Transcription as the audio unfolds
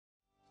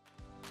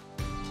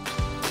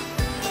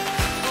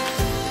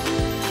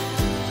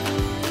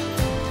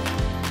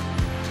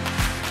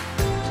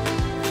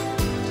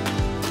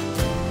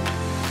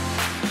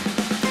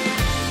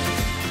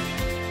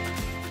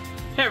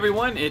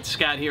everyone, it's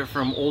Scott here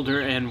from Older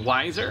and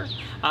Wiser.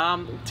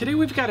 Today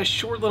we've got a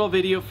short little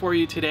video for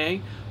you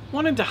today.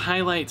 Wanted to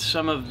highlight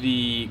some of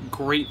the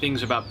great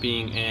things about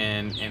being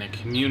in a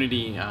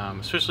community,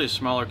 especially a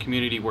smaller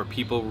community where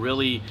people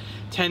really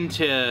tend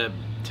to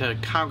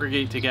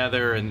congregate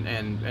together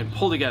and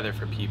pull together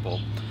for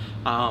people.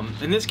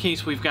 In this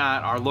case, we've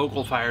got our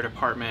local fire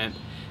department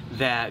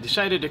that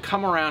decided to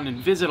come around and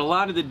visit a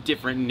lot of the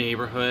different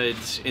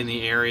neighborhoods in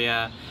the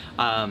area.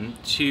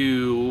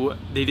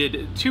 They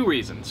did two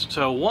reasons.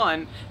 So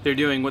one, they're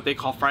doing what they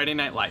call Friday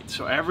Night Lights.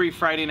 So every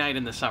Friday night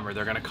in the summer,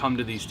 they're gonna come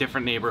to these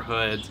different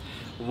neighborhoods,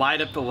 light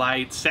up the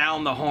lights,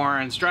 sound the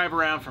horns, drive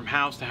around from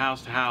house to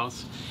house to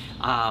house,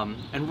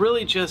 and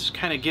really just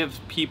kind of give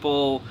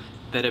people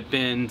that have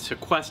been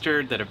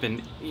sequestered, that have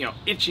been,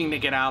 itching to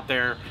get out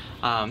there,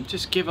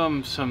 just give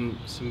them some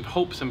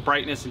hope, some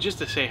brightness, and just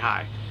to say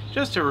hi.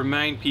 Just to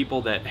remind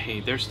people that, hey,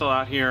 they're still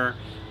out here,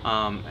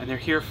 and they're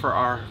here for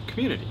our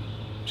community,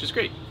 which is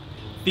great.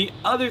 The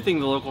other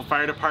thing the local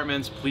fire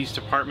departments, police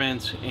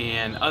departments,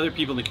 and other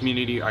people in the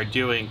community are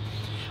doing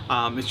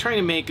is trying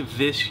to make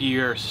this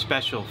year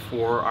special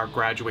for our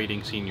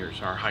graduating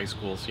seniors, our high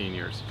school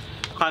seniors.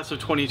 Class of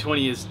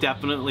 2020 is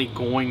definitely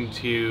going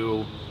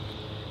to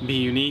be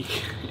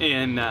unique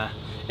in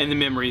the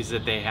memories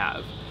that they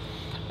have.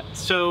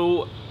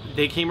 So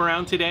they came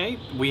around today.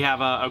 We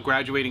have a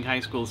graduating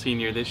high school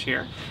senior this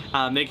year.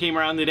 They came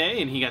around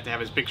today and he got to have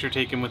his picture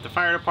taken with the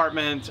fire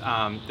department.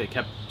 They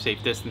kept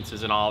safe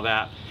distances and all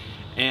that.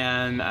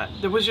 And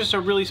there was just a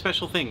really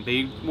special thing.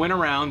 They went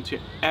around to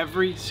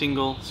every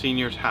single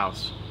senior's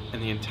house in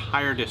the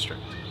entire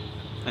district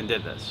and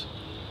did this.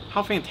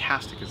 How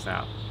fantastic is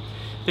that?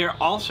 They're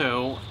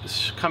also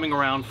coming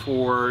around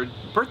for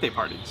birthday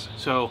parties.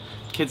 So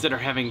kids that are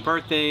having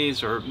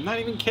birthdays, or not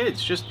even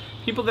kids, just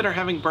people that are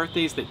having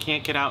birthdays that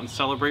can't get out and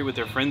celebrate with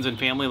their friends and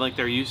family like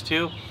they're used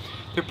to,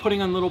 they're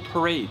putting on little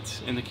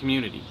parades in the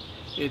community.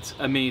 It's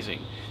amazing.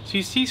 So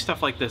you see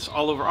stuff like this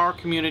all over our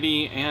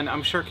community, and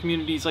I'm sure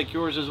communities like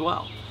yours as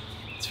well.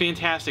 It's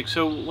fantastic.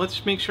 So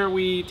let's make sure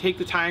we take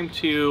the time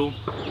to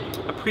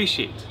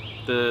appreciate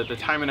the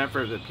time and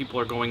effort that people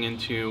are going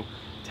into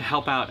to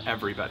help out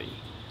everybody.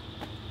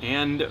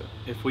 And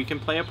if we can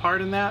play a part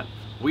in that,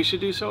 we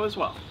should do so as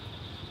well.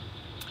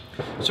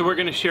 So we're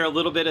going to share a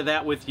little bit of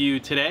that with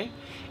you today.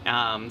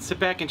 Sit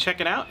back and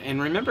check it out.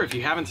 And remember, if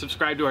you haven't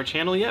subscribed to our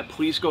channel yet,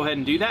 please go ahead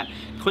and do that.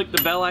 Click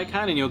the bell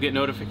icon and you'll get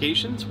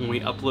notifications when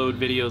we upload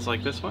videos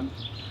like this one.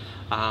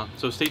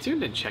 So stay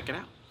tuned and check it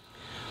out.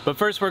 But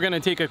first, we're going to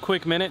take a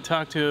quick minute,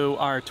 talk to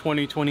our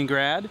 2020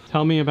 grad.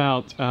 Tell me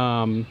about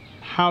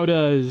how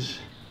does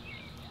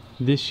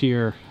this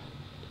year,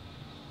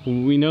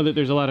 we know that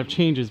there's a lot of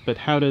changes, but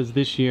how does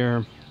this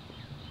year,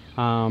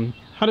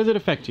 how does it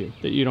affect you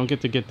that you don't get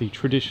the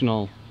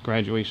traditional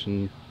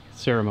graduation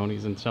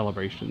ceremonies and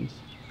celebrations?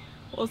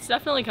 Well, it's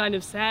definitely kind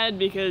of sad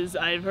because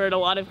I've heard a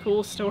lot of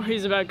cool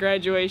stories about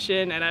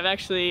graduation, and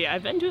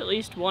I've been to at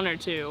least one or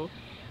two.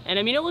 And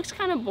I mean, it looks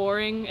kind of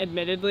boring,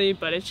 admittedly,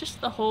 but it's just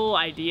the whole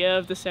idea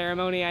of the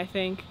ceremony, I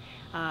think.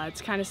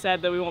 It's kind of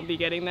sad that we won't be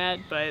getting that,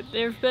 but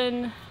they've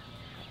been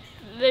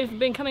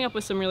coming up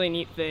with some really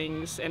neat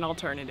things and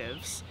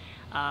alternatives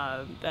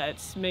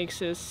that makes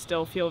this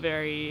still feel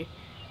very,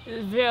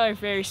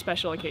 very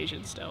special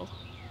occasion still.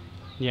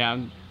 Yeah,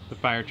 the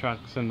fire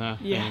trucks and the...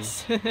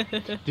 Yes.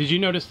 Did you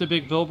notice the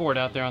big billboard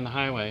out there on the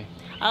highway?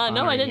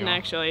 No, I didn't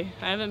actually.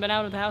 I haven't been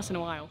out of the house in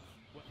a while.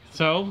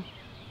 So,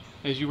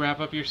 as you wrap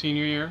up your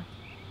senior year,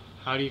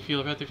 how do you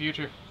feel about the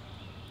future?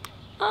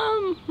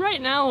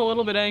 Right now a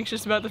little bit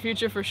anxious about the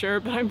future for sure,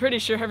 but I'm pretty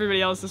sure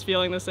everybody else is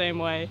feeling the same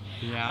way.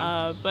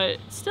 Yeah. But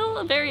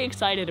still very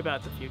excited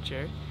about the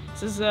future.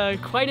 This is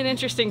quite an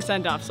interesting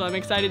send-off, so I'm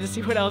excited to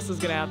see what else is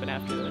going to happen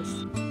after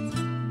this.